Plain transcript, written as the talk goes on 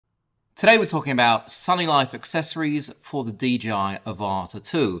Today we're talking about Sunny Life accessories for the DJI Avata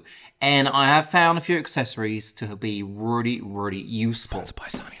 2. And I have found a few accessories to be really useful. Sponsored by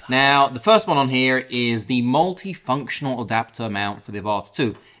Sunny Life. Now, the first one on here is the multifunctional adapter mount for the Avata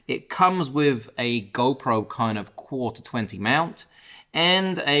 2. It comes with a GoPro kind of 1/4-20 mount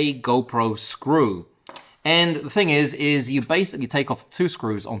and a GoPro screw. And the thing is you basically take off the two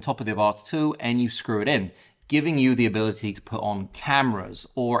screws on top of the Avata 2 and you screw it in, giving you the ability to put on cameras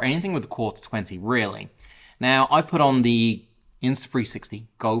or anything with the 1/4-20 really. Now, I've put on the Insta360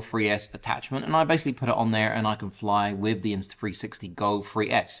 Go 3S attachment, and I basically put it on there and I can fly with the Insta360 Go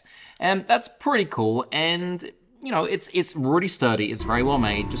 3S. And that's pretty cool, and you know, it's really sturdy, it's very well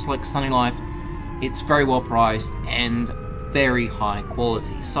made, just like Sunny Life. It's very well priced and very high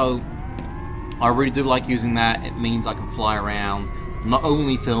quality. So I really do like using that. It means I can fly around, not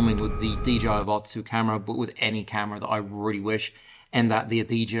only filming with the DJI Avata 2 camera, but with any camera that I really wish and that the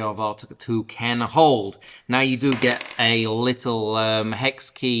DJI Avata 2 can hold. Now you do get a little hex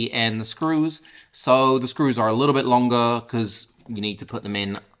key and the screws. So the screws are a little bit longer because you need to put them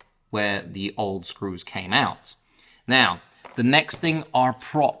in where the old screws came out. Now, the next thing are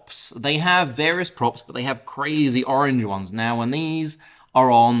props. They have various props, but they have crazy orange ones. Now, when these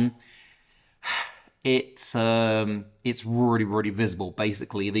are on, it's really visible.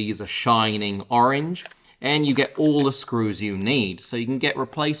 Basically, these are shining orange, and you get all the screws you need. So you can get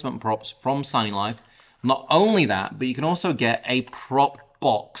replacement props from Sunny Life. Not only that, but you can also get a prop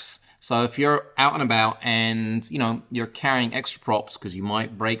box. So if you're out and about and you know you're carrying extra props because you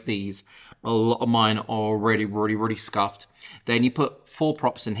might break these, a lot of mine are already really scuffed. Then you put 4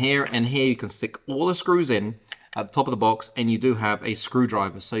 props in here, and here you can stick all the screws in at the top of the box, and you do have a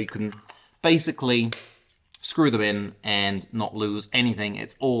screwdriver, so you can basically screw them in and not lose anything.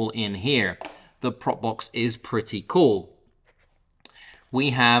 It's all in here. The prop box is pretty cool.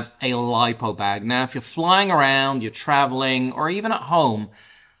 We have a LiPo bag. Now, if you're flying around, you're traveling, or even at home,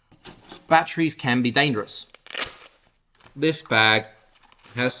 batteries can be dangerous. This bag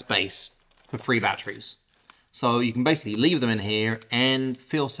has space for 3 batteries. So you can basically leave them in here and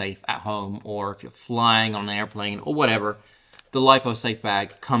feel safe at home, or if you're flying on an airplane or whatever. The LiPo safe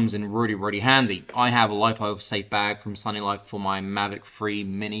bag comes in really handy. I have a LiPo safe bag from Sunny Life for my Mavic 3,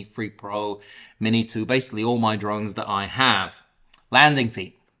 Mini 3 Pro, Mini 2, basically all my drones that I have. Landing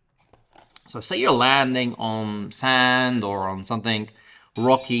feet. So say you're landing on sand or on something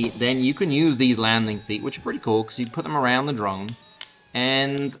rocky, then you can use these landing feet, which are pretty cool because you put them around the drone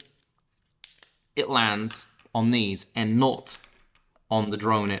and it lands on these and not on the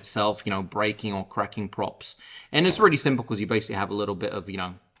drone itself, you know, breaking or cracking props. And it's really simple because you basically have a little bit of, you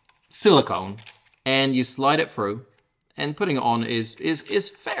know, silicone and you slide it through, and putting it on is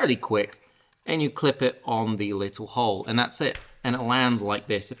fairly quick, and you clip it on the little hole and that's it. And it lands like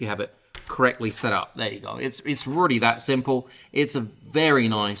this if you have it correctly set up. There you go. It's really that simple. It's a very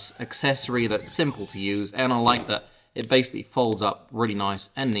nice accessory that's simple to use, and I like that it basically folds up really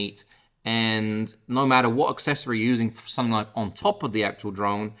nice and neat. And no matter what accessory you're using for Sunny Life on top of the actual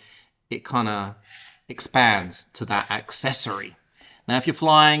drone, it kind of expands to that accessory. Now, if you're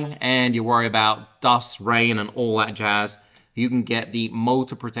flying and you worry about dust, rain, and all that jazz, you can get the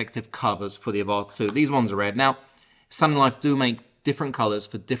motor protective covers for the Avata 2. These ones are red. Now, Sunny Life do make different colors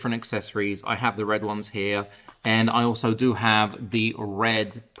for different accessories. I have the red ones here, and I also do have the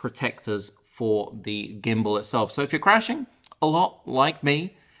red protectors for the gimbal itself. So if you're crashing a lot like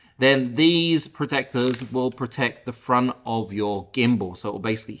me, then these protectors will protect the front of your gimbal. So it will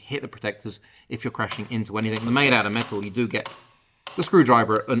basically hit the protectors if you're crashing into anything. They're made out of metal. You do get the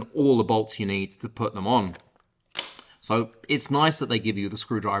screwdriver and all the bolts you need to put them on. So it's nice that they give you the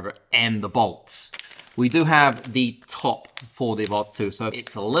screwdriver and the bolts. We do have the top for the Avata 2, so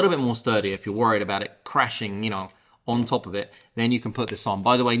it's a little bit more sturdy. If you're worried about it crashing, you know, on top of it, then you can put this on.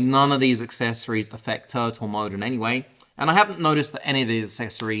 By the way, none of these accessories affect turtle mode in any way. And I haven't noticed that any of these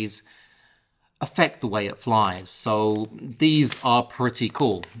accessories affect the way it flies. So these are pretty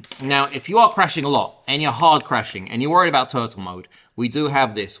cool. Now, if you are crashing a lot and you're hard crashing and you're worried about turtle mode, we do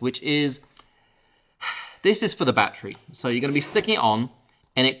have this, which is, this is for the battery. So you're going to be sticking it on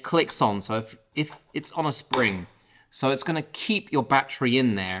and it clicks on. So if it's on a spring, so it's going to keep your battery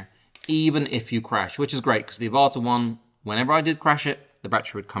in there even if you crash, which is great because the Avata 1, whenever I did crash it, the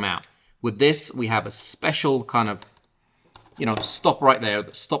battery would come out. With this, we have a special kind of, you know, stop right there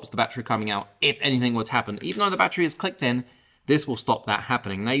that stops the battery coming out if anything were to happen. Even though the battery is clicked in, this will stop that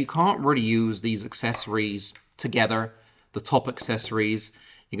happening. Now, you can't really use these accessories together, the top accessories.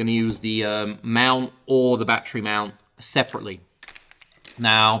 You're going to use the mount or the battery mount separately.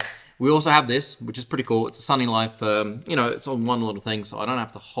 Now, We also have this, which is pretty cool. It's a Sunny Life, you know, it's on one little thing, so I don't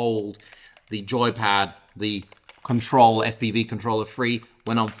have to hold the joypad, the control, FPV controller free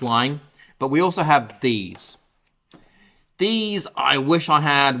when I'm flying. But we also have these. These I wish I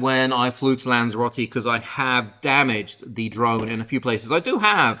had when I flew to Lanzarote, because I have damaged the drone in a few places. I do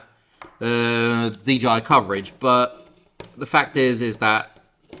have DJI coverage, but the fact is that,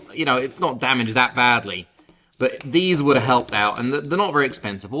 you know, it's not damaged that badly. But these would have helped out, and they're not very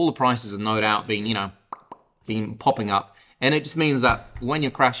expensive. All the prices are no doubt being, you know, popping up. And it just means that when you're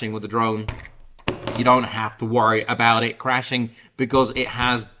crashing with the drone, you don't have to worry about it crashing, because it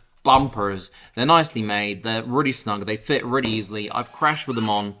has bumpers. They're nicely made, they're really snug, they fit really easily. I've crashed with them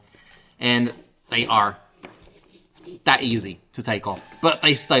on, and they are that easy to take off. But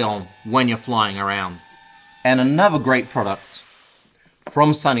they stay on when you're flying around. And another great product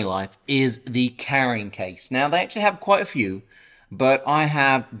from Sunny Life is the carrying case. Now, they actually have quite a few, but I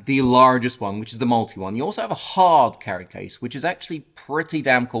have the largest one, which is the multi one. You also have a hard carry case, which is actually pretty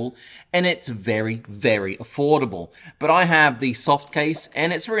damn cool, and it's very, very affordable. But I have the soft case,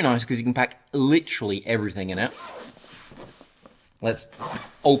 and it's very nice because you can pack literally everything in it. Let's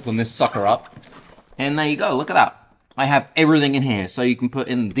open this sucker up, and there you go, look at that. I have everything in here, so you can put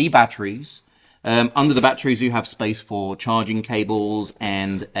in the batteries. Under the batteries, you have space for charging cables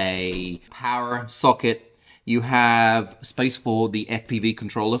and a power socket. You have space for the FPV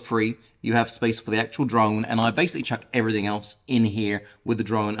controller free. You have space for the actual drone, and I basically chuck everything else in here with the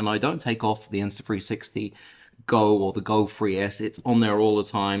drone, and I don't take off the Insta360 Go or the Go 3S. It's on there all the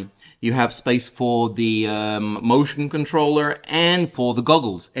time. You have space for the motion controller and for the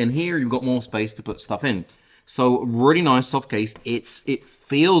goggles, and here you've got more space to put stuff in. So really nice soft case. It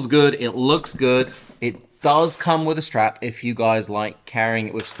feels good. It looks good. It does come with a strap if you guys like carrying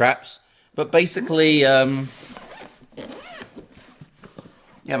it with straps. But basically, you have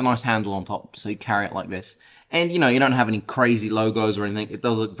a nice handle on top, so you carry it like this. And, you know, you don't have any crazy logos or anything. It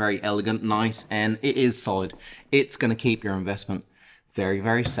does look very elegant, nice, and it is solid. It's going to keep your investment very,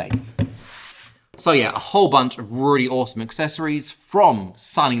 very safe. So yeah, a whole bunch of really awesome accessories from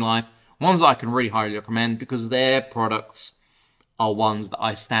Sunny Life. Ones that I can really highly recommend because their products are ones that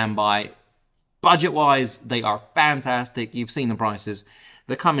I stand by. Budget-wise, they are fantastic. You've seen the prices.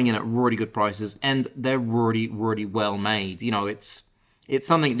 They're coming in at really good prices, and they're really, really well made. You know, it's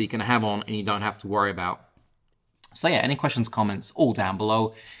something that you can have on and you don't have to worry about. So yeah, any questions, comments, all down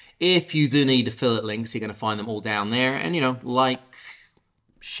below. If you do need affiliate links, you're going to find them all down there. And, you know, like,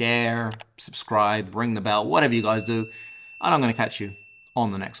 share, subscribe, ring the bell, whatever you guys do. And I'm going to catch you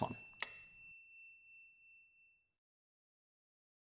on the next one.